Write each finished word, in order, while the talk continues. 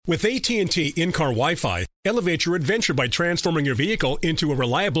With AT&T in-car Wi-Fi, elevate your adventure by transforming your vehicle into a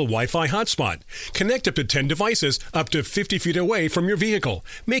reliable Wi-Fi hotspot. Connect up to 10 devices up to 50 feet away from your vehicle,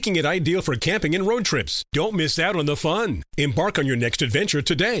 making it ideal for camping and road trips. Don't miss out on the fun. Embark on your next adventure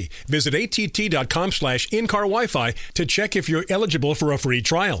today. Visit att.com/in-car Wi-Fi to check if you're eligible for a free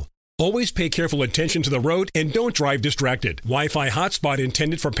trial. Always pay careful attention to the road and don't drive distracted. Wi-Fi hotspot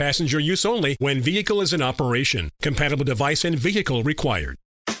intended for passenger use only when vehicle is in operation. Compatible device and vehicle required.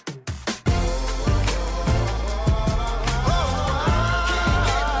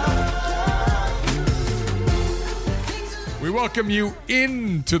 We welcome you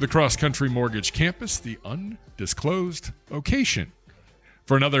into the Cross Country Mortgage Campus, the undisclosed location,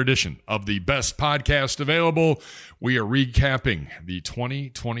 for another edition of the best podcast available. We are recapping the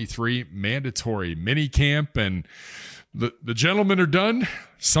 2023 mandatory minicamp, and the gentlemen are done.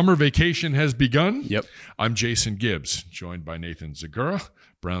 Summer vacation has begun. Yep. I'm Jason Gibbs, joined by Nathan Zegura,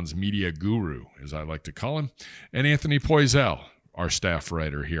 Browns media guru, as I like to call him, and Anthony Poisal, our staff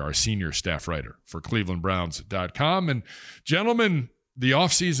writer here, our senior staff writer for clevelandbrowns.com. And gentlemen, the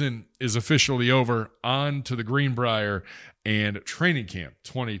offseason is officially over. On to the Greenbrier and training camp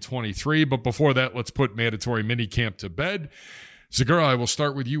 2023. But before that, let's put mandatory minicamp to bed. Zegura, I will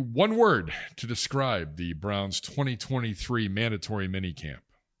start with you. One word to describe the Browns 2023 mandatory minicamp.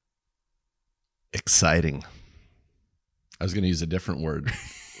 Exciting. I was going to use a different word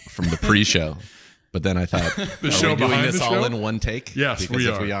from the pre-show. But then I thought, the show are we doing behind this the all show? in one take? Yes, because we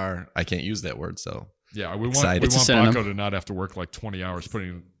if are. we are, I can't use that word. So yeah, we want excited. Baco to not have to work like 20 hours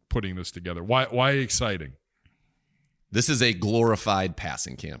putting this together. Why exciting? This is a glorified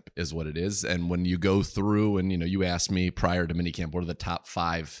passing camp is what it is. And when you go through and, you asked me prior to minicamp, what are the top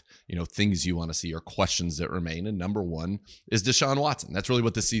 5, things you want to see or questions that remain? And number 1 is Deshaun Watson. That's really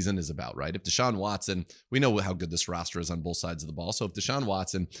what the season is about, right? If Deshaun Watson, we know how good this roster is on both sides of the ball. So if Deshaun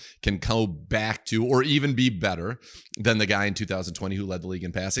Watson can go back to or even be better than the guy in 2020 who led the league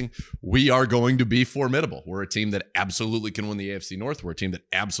in passing, we are going to be formidable. We're a team that absolutely can win the AFC North. We're a team that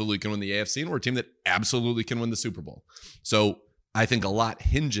absolutely can win the AFC, and we're a team that absolutely can win the Super Bowl. So I think a lot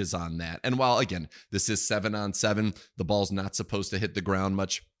hinges on that. And while, again, this is 7-on-7, the ball's not supposed to hit the ground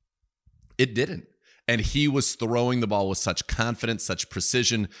much, it didn't. And he was throwing the ball with such confidence, such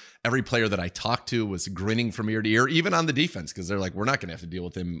precision. Every player that I talked to was grinning from ear to ear, even on the defense, because they're like, we're not going to have to deal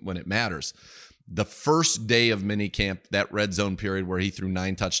with him when it matters. The first day of minicamp, that red zone period where he threw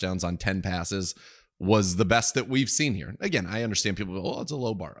 9 touchdowns on 10 passes, was the best that we've seen here. Again, I understand people go, oh, it's a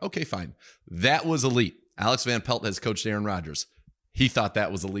low bar. Okay, fine. That was elite. Alex Van Pelt has coached Aaron Rodgers. He thought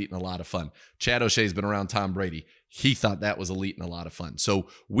that was elite and a lot of fun. Chad O'Shea's been around Tom Brady. He thought that was elite and a lot of fun. So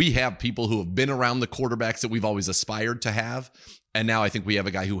we have people who have been around the quarterbacks that we've always aspired to have. And now I think we have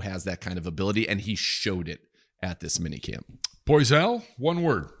a guy who has that kind of ability, and he showed it at this minicamp. Poisal, one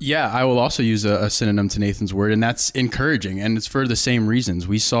word. Yeah, I will also use a synonym to Nathan's word, and that's encouraging. And it's for the same reasons.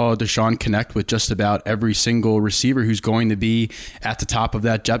 We saw Deshaun connect with just about every single receiver who's going to be at the top of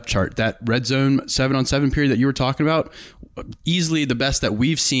that depth chart. That red zone 7-on-7 period that you were talking about, easily the best that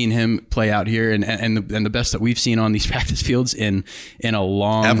we've seen him play out here, and the best that we've seen on these practice fields in a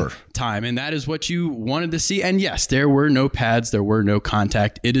long time. And that is what you wanted to see. And yes, there were no pads, there were no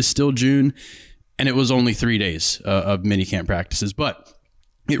contact. It is still June. And it was only 3 days of minicamp practices, but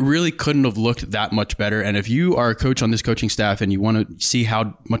it really couldn't have looked that much better. And if you are a coach on this coaching staff and you want to see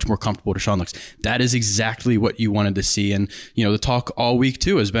how much more comfortable Deshaun looks, that is exactly what you wanted to see. And, the talk all week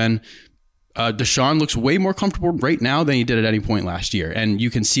too has been Deshaun looks way more comfortable right now than he did at any point last year. And you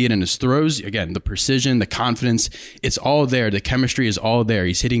can see it in his throws. Again, the precision, the confidence, it's all there. The chemistry is all there.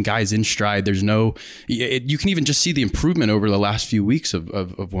 He's hitting guys in stride. There's you can even just see the improvement over the last few weeks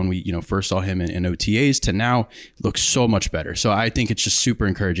of when we, first saw him in OTAs to now. Looks so much better. So I think it's just super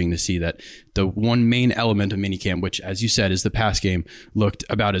encouraging to see that the one main element of minicamp, which, as you said, is the pass game, looked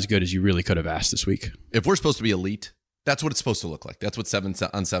about as good as you really could have asked this week. If we're supposed to be elite, that's what it's supposed to look like. That's what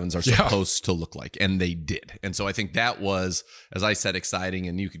 7-on-7s are supposed to look like. And they did. And so I think that was, as I said, exciting.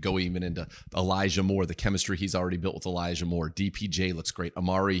 And you could go even into Elijah Moore, the chemistry he's already built with Elijah Moore. DPJ looks great.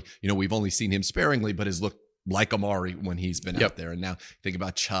 Amari, we've only seen him sparingly, but has looked like Amari when he's been out there. And now think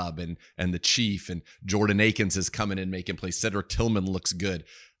about Chubb and the Chief, and Jordan Akins is coming in making plays. Cedric Tillman looks good.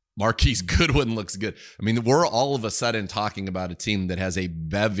 Marquise Goodwin looks good. I mean, we're all of a sudden talking about a team that has a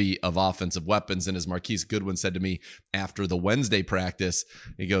bevy of offensive weapons. And as Marquise Goodwin said to me after the Wednesday practice,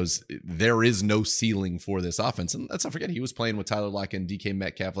 he goes, there is no ceiling for this offense. And let's not forget, he was playing with Tyler Lockett and DK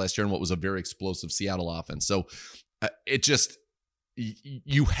Metcalf last year in what was a very explosive Seattle offense. So it just,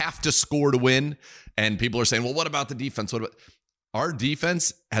 you have to score to win. And people are saying, well, what about the defense? Our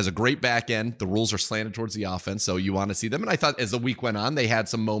defense has a great back end. The rules are slanted towards the offense, so you want to see them. And I thought as the week went on, they had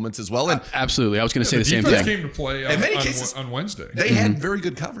some moments as well. And absolutely. I was going to say the same thing. Defense came to play in many cases, on Wednesday. They had very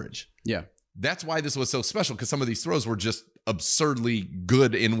good coverage. Yeah. That's why this was so special, because some of these throws were just absurdly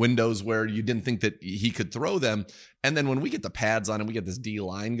good in windows where you didn't think that he could throw them. And then when we get the pads on and we get this D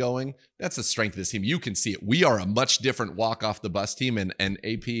line going, that's the strength of this team. You can see it. We are a much different walk off the bus team. And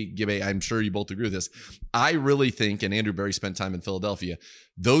AP, Gibbe, I'm sure you both agree with this. I really think, and Andrew Berry spent time in Philadelphia,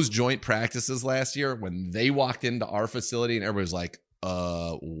 those joint practices last year, when they walked into our facility and everybody was like,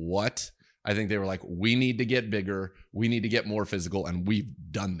 what? I think they were like, we need to get bigger. We need to get more physical. And we've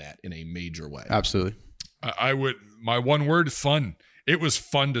done that in a major way. Absolutely. My one word, fun. It was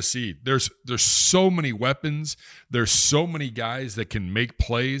fun to see. There's so many weapons. There's so many guys that can make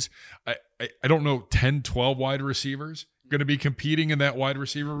plays. I don't know, 10, 12 wide receivers going to be competing in that wide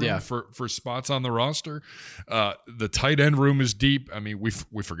receiver room for spots on the roster. The tight end room is deep. I mean,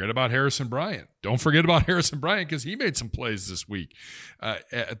 we forget about Harrison Bryant. Don't forget about Harrison Bryant, because he made some plays this week.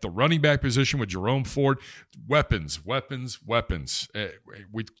 At the running back position with Jerome Ford, weapons. We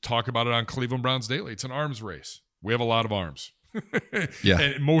talk about it on Cleveland Browns Daily. It's an arms race. We have a lot of arms. Yeah.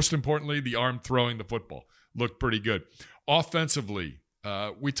 And most importantly, the arm throwing the football looked pretty good. Offensively,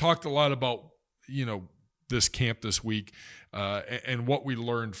 we talked a lot about, this camp this week and what we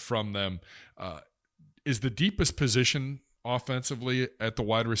learned from them. Is the deepest position offensively at the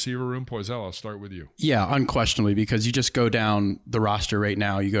wide receiver room? Poisal, I'll start with you. Yeah, unquestionably, because you just go down the roster right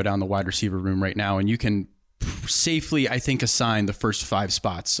now, you go down the wide receiver room right now, and you can safely, I think, assign the first 5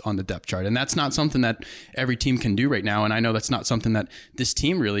 spots on the depth chart. And that's not something that every team can do right now. And I know that's not something that this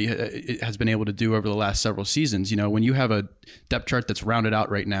team really has been able to do over the last several seasons. When you have a depth chart that's rounded out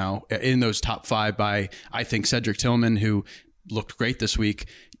right now in those top 5 by, I think, Cedric Tillman, who looked great this week,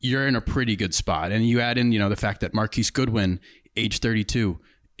 you're in a pretty good spot. And you add in, the fact that Marquise Goodwin, age 32,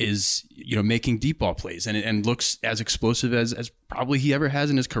 is making deep ball plays and looks as explosive as probably he ever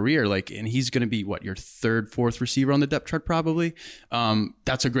has in his career. And he's going to be your 3rd, 4th receiver on the depth chart probably.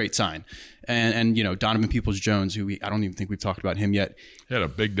 That's a great sign. And Donovan Peoples-Jones, who I don't even think we've talked about him yet. He had a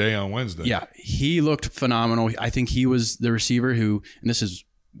big day on Wednesday. Yeah, he looked phenomenal. I think he was the receiver who, and this is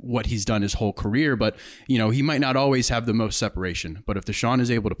what he's done his whole career, but he might not always have the most separation, but if Deshaun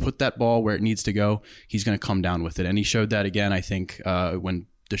is able to put that ball where it needs to go, he's going to come down with it. And he showed that again, I think, when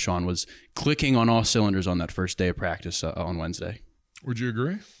Deshaun was clicking on all cylinders on that first day of practice on Wednesday. Would you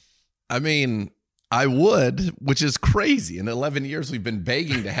agree? I mean, I would, which is crazy. In 11 years, we've been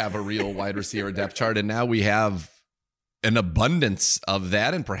begging to have a real wide receiver depth chart, and now we have an abundance of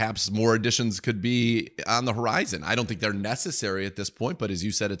that, and perhaps more additions could be on the horizon. I don't think they're necessary at this point, but as you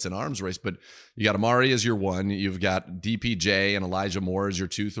said, it's an arms race. But you got Amari as your 1, you've got DPJ and Elijah Moore as your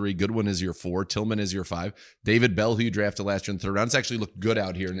 2, 3, Goodwin is your 4, Tillman is your 5, David Bell, who you drafted last year in the 3rd round, it's actually looked good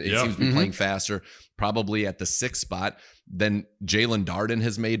out here, and it seems to be playing faster, probably at the 6th spot. Then Jalen Darden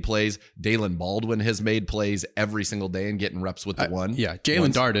has made plays. Dalen Baldwin has made plays every single day and getting reps with the 1. Yeah,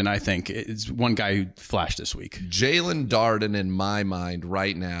 Jalen Darden, I think, is one guy who flashed this week. Jalen Darden, in my mind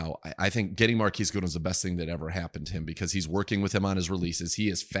right now, I think getting Marquise Goodwin is the best thing that ever happened to him, because he's working with him on his releases. He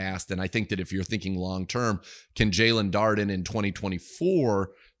is fast. And I think that if you're thinking long term, can Jalen Darden in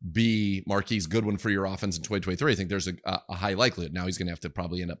 2024 be Marquise Goodwin for your offense in 2023? I think there's a high likelihood. Now he's going to have to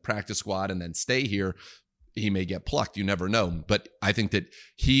probably end up practice squad and then stay here. He may get plucked. You never know. But I think that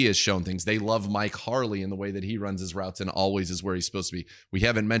he has shown things. They love Mike Harley in the way that he runs his routes and always is where he's supposed to be. We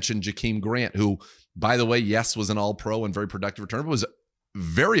haven't mentioned Jakeem Grant, who, by the way, yes, was an all-pro and very productive returner, but was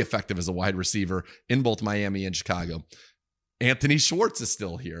very effective as a wide receiver in both Miami and Chicago. Anthony Schwartz is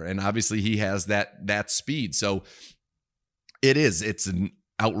still here, and obviously he has that speed. So it's an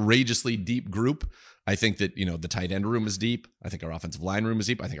outrageously deep group. I think that, the tight end room is deep. I think our offensive line room is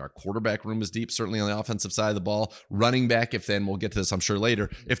deep. I think our quarterback room is deep, certainly on the offensive side of the ball. Running back, we'll get to this, I'm sure, later.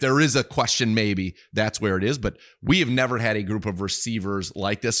 If there is a question, maybe that's where it is. But we have never had a group of receivers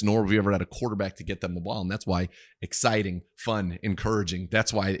like this, nor have we ever had a quarterback to get them the ball. And that's why exciting, fun, encouraging.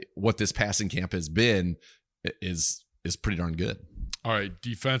 That's why what this passing camp has been is pretty darn good. All right,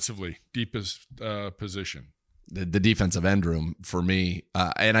 defensively, deepest position. The defensive end room for me.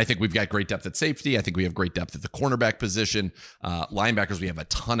 And I think we've got great depth at safety. I think we have great depth at the cornerback position. Linebackers, we have a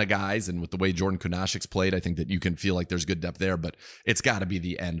ton of guys. And with the way Jordan Kunashik's played, I think that you can feel like there's good depth there. But it's got to be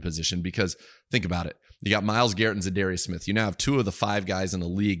the end position, because think about it. You got Myles Garrett and Zadarius Smith. You now have 2 of the 5 guys in the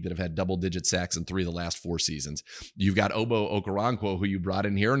league that have had double-digit sacks in 3 of the last 4 seasons. You've got Obo Okoronkwo, who you brought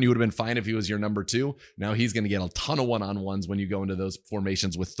in here, and you would have been fine if he was your number 2. Now he's going to get a ton of one-on-ones when you go into those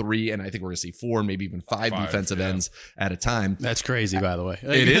formations with 3, and I think we're going to see 4, maybe even 5 defensive ends at a time. That's crazy, by the way.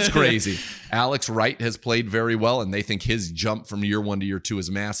 It is crazy. Alex Wright has played very well, and they think his jump from year 1 to year 2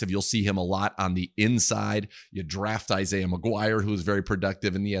 is massive. You'll see him a lot on the inside. You draft Isaiah McGuire, who is very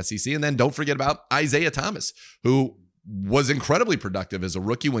productive in the SEC. And then don't forget about Isaiah Thomas, who was incredibly productive as a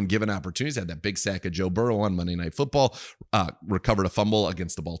rookie when given opportunities. Had that big sack of Joe Burrow on Monday Night Football, recovered a fumble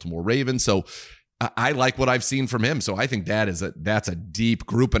against the Baltimore Ravens. So I like what I've seen from him. So I think that's a deep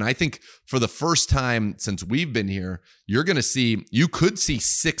group. And I think for the first time since we've been here, you could see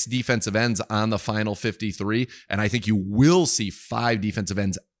 6 defensive ends on the final 53. And I think you will see 5 defensive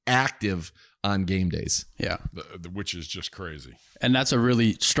ends active on game days. Yeah. Which is just crazy. And that's a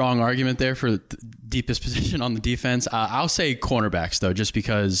really strong argument there for the deepest position on the defense. I'll say cornerbacks, though, just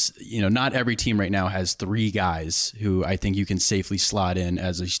because, not every team right now has 3 guys who I think you can safely slot in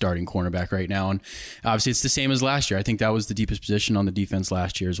as a starting cornerback right now. And obviously it's the same as last year. I think that was the deepest position on the defense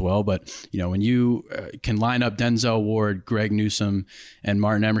last year as well. But, when you can line up Denzel Ward, Greg Newsome, and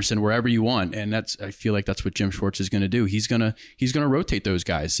Martin Emerson wherever you want, and I feel like that's what Jim Schwartz is going to do. He's going to rotate those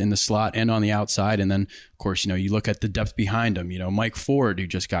guys in the slot and on the outside. And then, of course, you look at the depth behind him. Mike Ford, who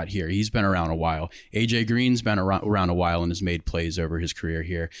just got here, he's been around a while. AJ Green's been around a while and has made plays over his career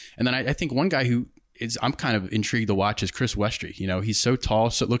here. And then I think one guy who I'm kind of intrigued to watch is Chris Westry. He's so tall,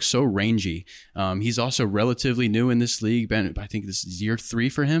 so looks so rangy. He's also relatively new in this league. I think this is year 3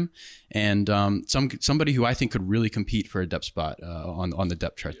 for him, and somebody who I think could really compete for a depth spot on the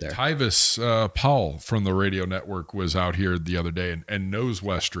depth chart there. Tyvis Powell from the radio network was out here the other day and knows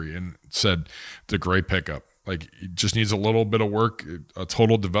Westry and said it's a great pickup. Like, he just needs a little bit of work, a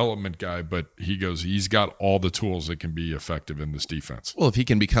total development guy, but he goes, he's got all the tools that can be effective in this defense. Well, if he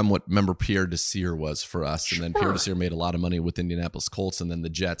can become what Pierre Desir was for us, and then Pierre Desir made a lot of money with Indianapolis Colts and then the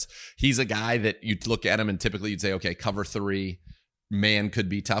Jets. He's a guy that you'd look at him and typically you'd say, okay, cover 3, man could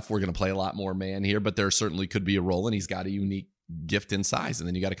be tough. We're going to play a lot more man here, but there certainly could be a role, and he's got a unique gift in size. And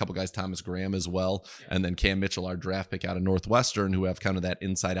then you got a couple guys, Thomas Graham as well, and then Cam Mitchell, our draft pick out of Northwestern, who have kind of that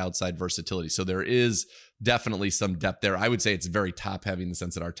inside-outside versatility. So there is definitely some depth there. I would say it's very top-heavy in the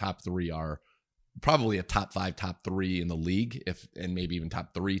sense that our top 3 are probably a top 5, top 3 in the league, and maybe even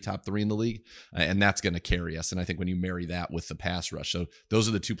top 3 in the league. And that's going to carry us. And I think when you marry that with the pass rush, so those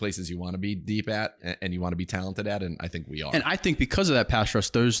are the 2 places you want to be deep at and you want to be talented at. And I think we are. And I think because of that pass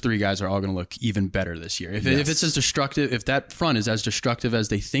rush, those 3 guys are all going to look even better this year. If it's as destructive, if that front is as destructive as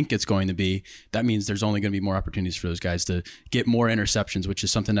they think it's going to be, that means there's only going to be more opportunities for those guys to get more interceptions, which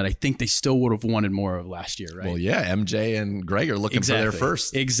is something that I think they still would have wanted more of last year, right? Well, yeah, MJ and Greg are looking for their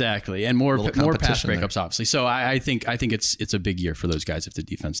first. Exactly. And more pass breakups, obviously. So I think it's a big year for those guys if the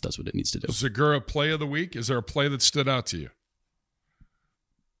defense does what it needs to do. Zegura play of the week. Is there a play that stood out to you?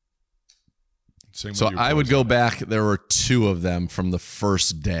 So I would go back. There were 2 of them from the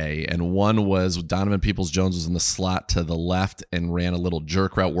first day, and one was Donovan Peoples-Jones was in the slot to the left and ran a little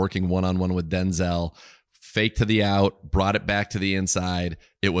jerk route, working one-on-one with Denzel. Fake to the out, brought it back to the inside.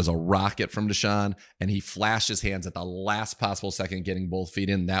 It was a rocket from Deshaun, and he flashed his hands at the last possible second, getting both feet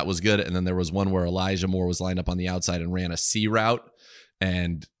in. That was good. And then there was one where Elijah Moore was lined up on the outside and ran a C route,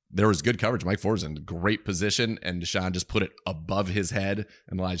 and there was good coverage. Mike Ford was in great position, and Deshaun just put it above his head,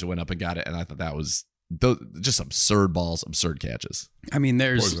 and Elijah went up and got it. And I thought that was just absurd balls, absurd catches. I mean,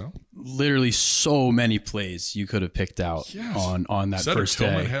 there's literally so many plays you could have picked out on that first day.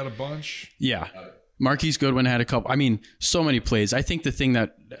 Tillman had a bunch. Yeah. Marquise Goodwin had a couple. I mean, so many plays. I think the thing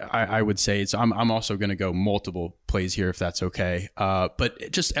that I would say is I'm also going to go multiple plays here if that's okay.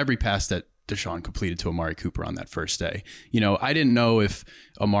 But just every pass that Deshaun completed to Amari Cooper on that first day. I didn't know if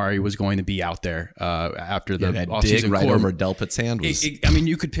Amari was going to be out there after the offseason right over Delpit's hand. I mean,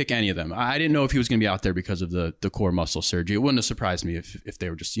 you could pick any of them. I didn't know if he was going to be out there because of the core muscle surgery. It wouldn't have surprised me if they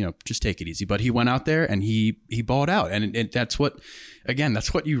were just take it easy. But he went out there and he balled out, and that's what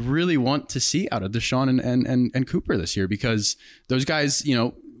you really want to see out of Deshaun and Cooper this year, because those guys,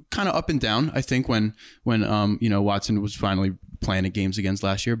 kind of up and down. I think when Watson was finally playing at games against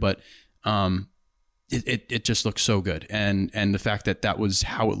last year, but it just looked so good, and the fact that was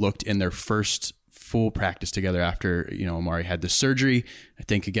how it looked in their first full practice together after Amari had the surgery, I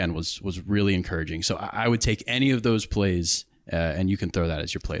think again was really encouraging. So I would take any of those plays, and you can throw that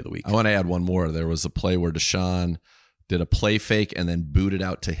as your play of the week. I want to add one more. There was a play where Deshaun did a play fake and then booted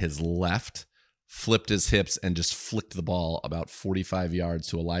out to his left, flipped his hips, and just flicked the ball about 45 yards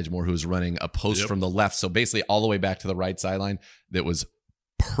to Elijah Moore, who was running a post from the left. So basically all the way back to the right sideline. That was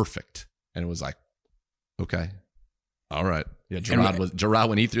perfect. And it was like, okay, all right. Yeah, Gerard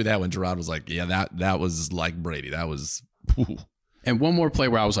when he threw that one, Gerard was like, yeah, that was like Brady. That was. Whew. And one more play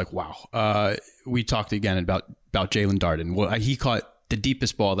where I was like, wow. We talked again about Jalen Darden. Well, he caught the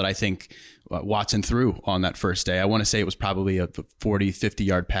deepest ball that I think Watson threw on that first day. I want to say it was probably a 40,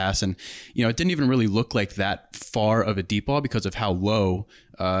 50-yard pass. And, it didn't even really look like that far of a deep ball because of how low,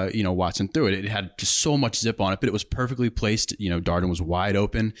 Watson threw it. It had just so much zip on it, but it was perfectly placed. Darden was wide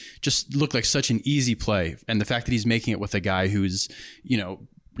open. Just looked like such an easy play. And the fact that he's making it with a guy who's,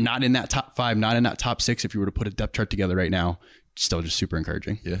 not in that top 5, not in that top 6, if you were to put a depth chart together right now, still just super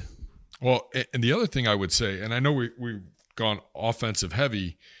encouraging. Yeah. Well, and the other thing I would say, and I know we've gone offensive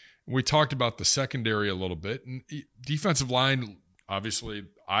heavy, we talked about the secondary a little bit, and defensive line, obviously,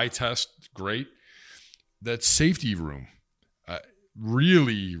 eye test, great. That safety room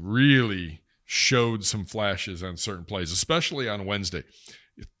really, really showed some flashes on certain plays, especially on Wednesday.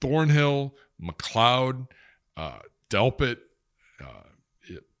 Thornhill, McLeod, Delpit.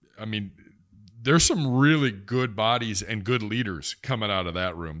 There's some really good bodies and good leaders coming out of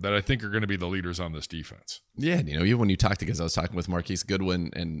that room that I think are going to be the leaders on this defense. Yeah, even when you talk to guys, I was talking with Marquise Goodwin,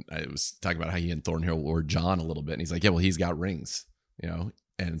 and I was talking about how he and Thornhill were John a little bit, and he's like, yeah, well, he's got rings,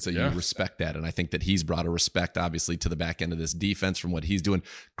 and so you respect that. And I think that he's brought a respect, obviously, to the back end of this defense from what he's doing.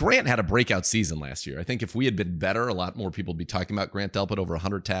 Grant had a breakout season last year. I think if we had been better, a lot more people would be talking about Grant Delpit, over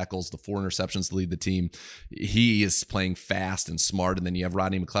 100 tackles, the 4 interceptions to lead the team. He is playing fast and smart. And then you have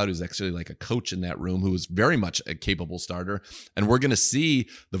Rodney McLeod, who's actually like a coach in that room, who is very much a capable starter. And we're going to see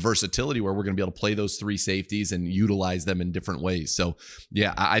the versatility where we're going to be able to play those 3 safeties and utilize them in different ways. So,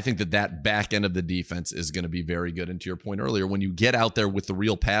 yeah, I think that back end of the defense is going to be very good. And to your point earlier, when you get out there with the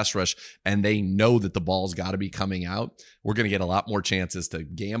real pass rush and they know that the ball's got to be coming out, we're going to get a lot more chances to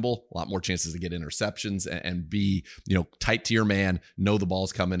gamble, a lot more chances to get interceptions and be, tight to your man, know the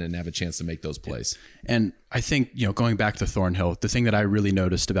ball's coming and have a chance to make those plays. And I think, going back to Thornhill, the thing that I really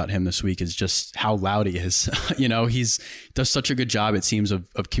noticed about him this week is just how loud he is. He's does such a good job, it seems,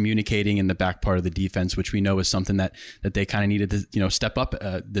 of communicating in the back part of the defense, which we know is something that they kind of needed to, step up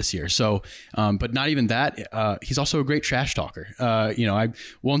this year. So, but not even that, he's also a great trash talker. I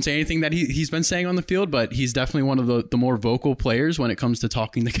won't say anything that he's been saying on the field, but he's definitely one of the more vocal players when it comes to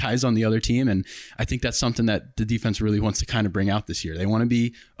talking to guys on the other team. And I think that's something that the defense really wants to kind of bring out this year. They want to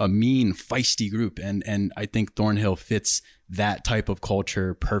be a mean, feisty group. And I think Thornhill fits that type of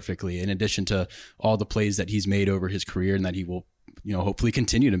culture perfectly, in addition to all the plays that he's made over his career and that he will, hopefully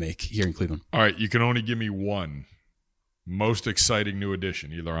continue to make here in Cleveland. All right. You can only give me one most exciting new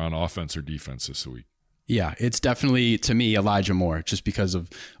addition, either on offense or defense this week. Yeah, it's definitely, to me, Elijah Moore, just because of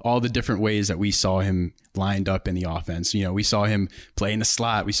all the different ways that we saw him lined up in the offense. We saw him play in the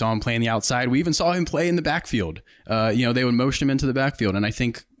slot. We saw him play in the outside. We even saw him play in the backfield. They would motion him into the backfield. And I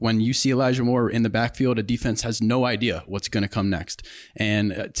think when you see Elijah Moore in the backfield, a defense has no idea what's going to come next.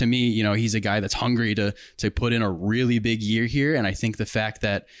 And to me, he's a guy that's hungry to put in a really big year here. And I think the fact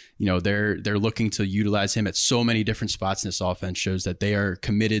that, they're looking to utilize him at so many different spots in this offense shows that they are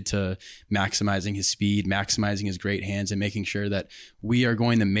committed to maximizing his speed, maximizing his great hands, and making sure that we are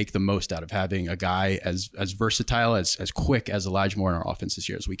going to make the most out of having a guy as versatile, as quick as Elijah Moore in our offense this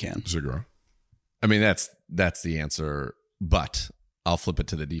year as we can. Zegura. That's the answer, but I'll flip it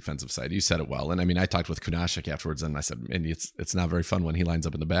to the defensive side. You said it well. And I talked with Kunashik afterwards, and I said, and it's not very fun when he lines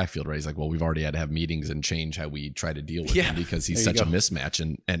up in the backfield, right? He's like, well, we've already had to have meetings and change how we try to deal with him because he's such a mismatch.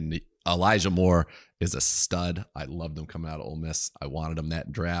 And Elijah Moore is a stud. I loved him coming out of Ole Miss. I wanted him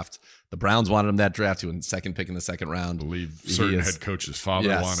that draft. The Browns wanted him that draft. He went second pick in the second round. I believe certain head coach's father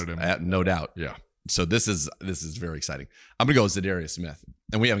wanted him. No doubt. Yeah. So this is very exciting. I'm going to go with Zadarius Smith.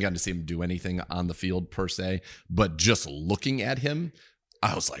 And we haven't gotten to see him do anything on the field per se, but just looking at him,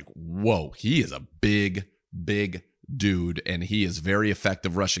 I was like, whoa, he is a big, big dude. And he is very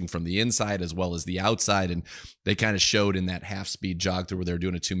effective rushing from the inside as well as the outside. And they kind of showed in that half-speed jog through where they're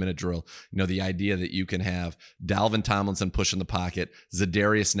doing a 2-minute drill, the idea that you can have Dalvin Tomlinson push in the pocket,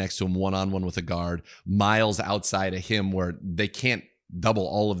 Zadarius next to him one-on-one with a guard, Miles outside of him where they can't double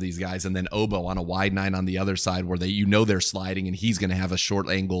all of these guys, and then Obo on a wide 9 on the other side where they're sliding and he's going to have a short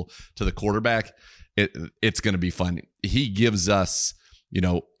angle to the quarterback. It's going to be fun. He gives us,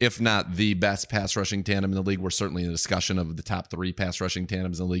 if not the best pass rushing tandem in the league, we're certainly in a discussion of the top 3 pass rushing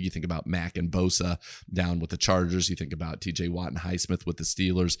tandems in the league. You think about Mack and Bosa down with the Chargers. You think about TJ Watt and Highsmith with the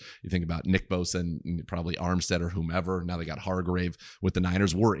Steelers. You think about Nick Bosa and probably Armstead or whomever. Now they got Hargrave with the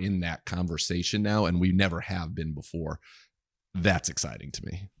Niners. We're in that conversation now, and we never have been before. That's exciting to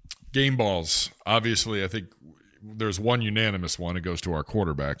me. Game balls. Obviously, I think there's one unanimous one. It goes to our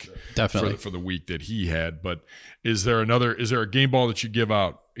quarterback. Definitely. For the week that he had. But is there a game ball that you give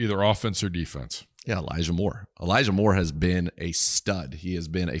out, either offense or defense? Yeah, Elijah Moore. Elijah Moore has been a stud. He has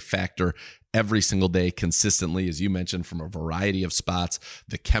been a factor every single day consistently, as you mentioned, from a variety of spots.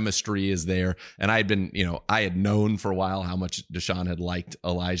 The chemistry is there. And I had known for a while how much Deshaun had liked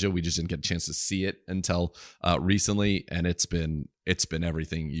Elijah. We just didn't get a chance to see it until recently. And it's been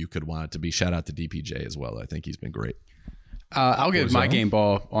everything you could want it to be. Shout out to DPJ as well. I think he's been great. I'll give my game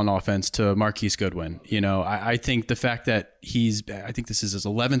ball on offense to Marquise Goodwin. I think the fact that I think this is his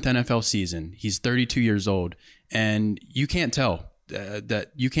 11th NFL season. He's 32 years old, and you can't tell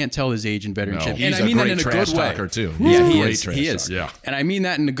his age and veteranship. No, and I mean that in a good way. Too. Yeah, He is. Yeah. And I mean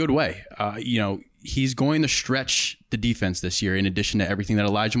that in a good way. He's going to stretch the defense this year in addition to everything that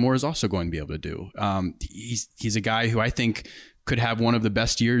Elijah Moore is also going to be able to do. He's a guy who I think could have one of the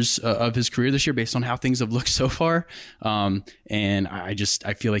best years of his career this year based on how things have looked so far. And I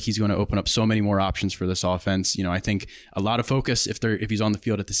feel like he's going to open up so many more options for this offense. I think a lot of focus, if he's on the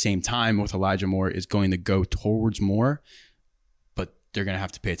field at the same time with Elijah Moore, is going to go towards Moore. They're going to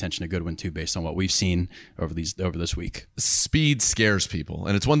have to pay attention to Goodwin too, based on what we've seen over this week. Speed scares people,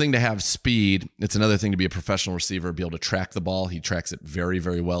 and it's one thing to have speed. It's another thing to be a professional receiver, be able to track the ball. He tracks it very,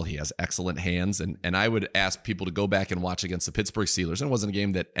 very well. He has excellent hands, and I would ask people to go back and watch against the Pittsburgh Steelers. And it wasn't a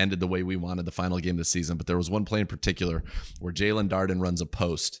game that ended the way we wanted the final game this season, but there was one play in particular where Jalen Darden runs a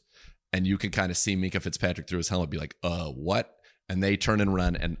post, and you can kind of see Minkah Fitzpatrick through his helmet be like, what? And they turn and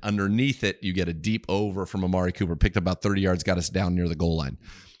run, and underneath it, you get a deep over from Amari Cooper, picked up about 30 yards, got us down near the goal line.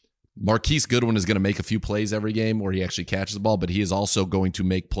 Marquise Goodwin is going to make a few plays every game where he actually catches the ball, but he is also going to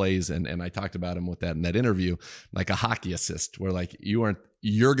make plays, and I talked about him with that in that interview, like a hockey assist, where like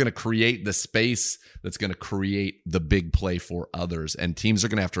you're going to create the space that's going to create the big play for others, and teams are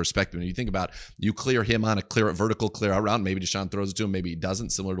going to have to respect him. And you think about, you clear him on a vertical clear out route, maybe Deshaun throws it to him, maybe he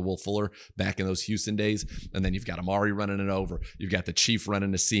doesn't, similar to Will Fuller back in those Houston days. And then you've got Amari running it over, you've got the Chief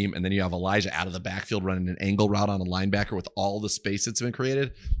running a seam, and then you have Elijah out of the backfield running an angle route on a linebacker with all the space that's been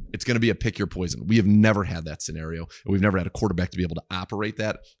created. It's going to be a pick your poison. We have never had that scenario, and we've never had a quarterback to be able to operate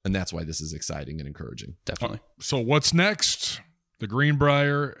that, and that's why this is exciting and encouraging. Definitely. So what's next? The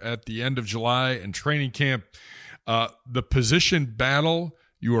Greenbrier at the end of July and training camp. The position battle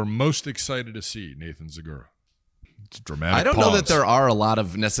you are most excited to see, Nathan Zegura. It's a dramatic I don't pause. know that there are a lot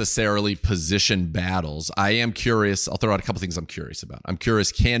of necessarily position battles. I am curious. I'll throw out a couple things I'm curious about. I'm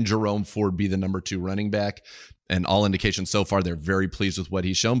curious, can Jerome Ford be the number 2 running back? And all indications so far, they're very pleased with what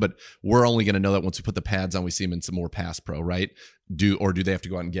he's shown. But we're only going to know that once we put the pads on, we see him in some more pass pro, right? Do they have to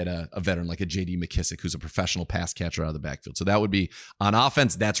go out and get a veteran like a J.D. McKissick, who's a professional pass catcher out of the backfield? So that would be, on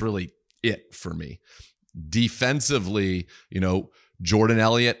offense, that's really it for me. Defensively, Jordan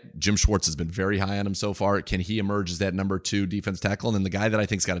Elliott, Jim Schwartz has been very high on him so far. Can he emerge as that number 2 defense tackle? And then the guy that I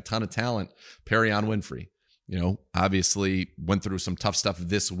think's got a ton of talent, Perrion Winfrey. Obviously went through some tough stuff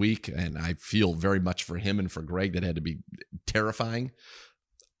this week, and I feel very much for him and for Greg. That had to be terrifying.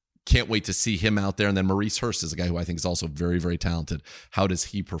 Can't wait to see him out there. And then Maurice Hurst is a guy who I think is also very, very talented. How does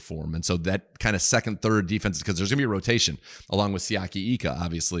he perform? And so that kind of second, third defense, because there's going to be a rotation along with Siaki Ika,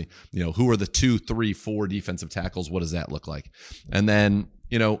 obviously. Who are the 2, 3, 4 defensive tackles? What does that look like? And then,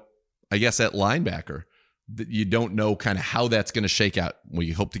 I guess at linebacker, you don't know kind of how that's going to shake out.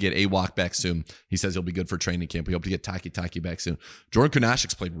 We hope to get Awak back soon. He says he'll be good for training camp. We hope to get Taki back soon. Jordan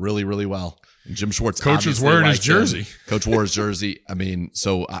Kunashik's played really, really well. And Jim Schwartz, Coach is wearing his jersey. Coach wore his jersey.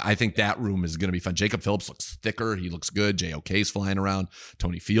 So I think that room is going to be fun. Jacob Phillips looks thicker. He looks good. JOK's flying around.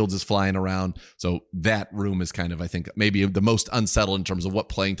 Tony Fields is flying around. So that room is kind of, I think, maybe the most unsettled in terms of what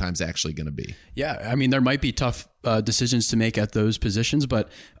playing time is actually going to be. Yeah, there might be tough decisions to make at those positions,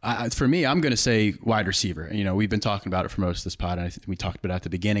 but for me, I'm going to say wide receiver. We've been talking about it for most of this pod, and I think we talked about it at the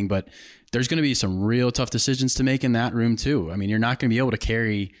beginning, but there's going to be some real tough decisions to make in that room too. You're not going to be able to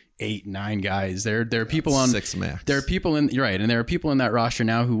carry 8, 9 guys. There are people on 6 max. There are people in, you're right, and there are people in that roster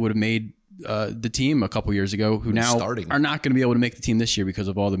now who would have made the team a couple years ago who now are not going to be able to make the team this year because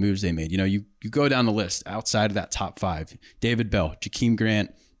of all the moves they made. You go down the list outside of that top 5: David Bell, Jakeem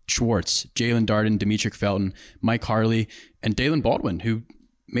Grant, Schwartz, Jalen Darden, Demetric Felton, Mike Harley, and Dalen Baldwin, who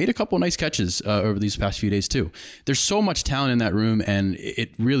made a couple of nice catches over these past few days too. There's so much talent in that room, and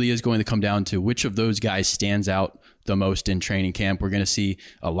it really is going to come down to which of those guys stands out the most in training camp. We're going to see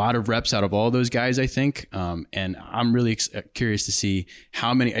a lot of reps out of all those guys, I think, and I'm really curious to see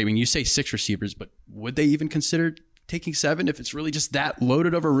how many. You say 6 receivers, but would they even consider taking 7 if it's really just that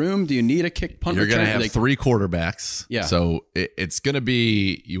loaded of a room? Do you need a kick punt? You're going to return? have 3 quarterbacks. Yeah. So it's going to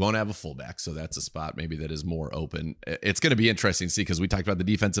be, you won't have a fullback. So that's a spot maybe that is more open. It's going to be interesting to see because we talked about the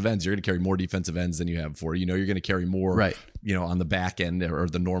defensive ends. You're going to carry more defensive ends than you have before. You're going to carry more, right, on the back end or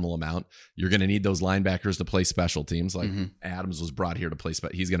the normal amount. You're going to need those linebackers to play special teams. Like Adams was brought here to play.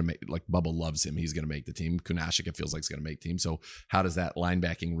 He's going to make, like Bubba loves him. He's going to make the team. Kunashik, it feels like, is going to make team. So how does that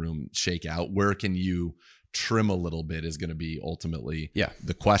linebacking room shake out? Where can you trim a little bit is going to be ultimately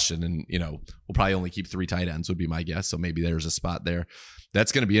the question. And, we'll probably only keep 3 tight ends would be my guess. So maybe there's a spot there.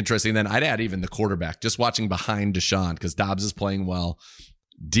 That's going to be interesting. Then I'd add even the quarterback, just watching behind Deshaun because Dobbs is playing well.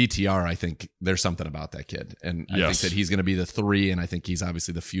 DTR, I think there's something about that kid. And I think that he's going to be the 3. And I think he's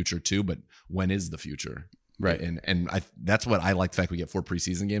obviously the future too, but when is the future? Right. And that's what I like the fact we get 4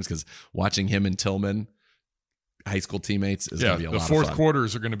 preseason games because watching him and Tillman, high school teammates, is going to be a lot of fun. The fourth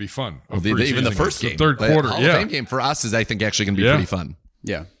quarters are going to be fun. Even the first game. The third quarter. Hall of Fame game for us is, I think, actually going to be pretty fun.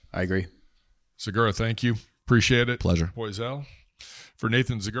 Yeah, I agree. Zegura, thank you. Appreciate it. Pleasure. Poisal. For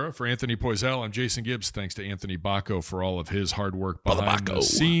Nathan Zegura, for Anthony Poisal, I'm Jason Gibbs. Thanks to Anthony Bacco for all of his hard work behind the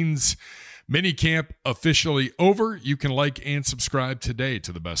scenes. Minicamp officially over. You can like and subscribe today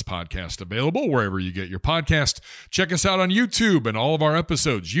to the best podcast available wherever you get your podcast. Check us out on YouTube and all of our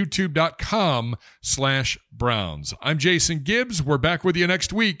episodes, youtube.com/Browns. I'm Jason Gibbs. We're back with you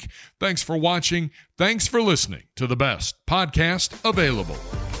next week. Thanks for watching. Thanks for listening to the best podcast available.